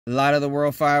Light of the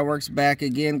World Fireworks back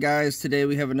again, guys. Today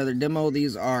we have another demo.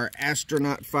 These are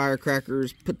Astronaut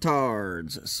firecrackers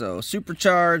petards. So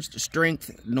supercharged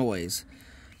strength noise.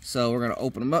 So we're going to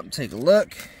open them up and take a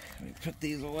look. Let me put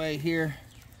these away here.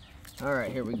 All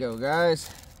right, here we go, guys.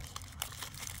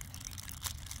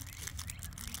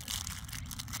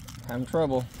 Having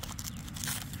trouble.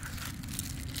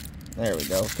 There we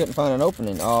go. Couldn't find an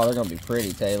opening. Oh, they're going to be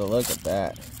pretty, Taylor. Look at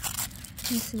that.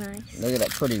 That's nice. Look at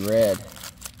that pretty red.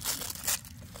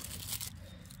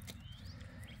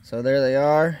 So there they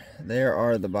are. There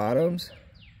are the bottoms.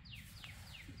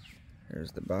 There's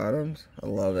the bottoms. I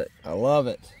love it. I love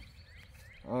it.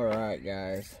 All right,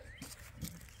 guys.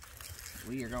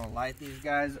 We are going to light these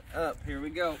guys up. Here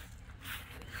we go.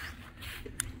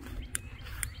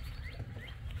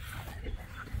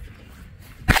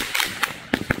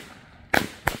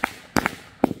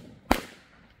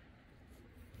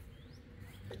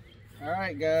 All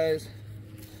right, guys.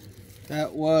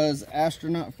 That was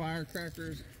Astronaut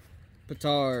firecrackers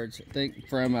petards. I think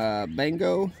from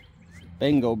Bango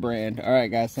brand. All right,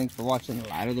 guys. Thanks for watching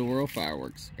Light of the World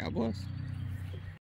Fireworks. God bless.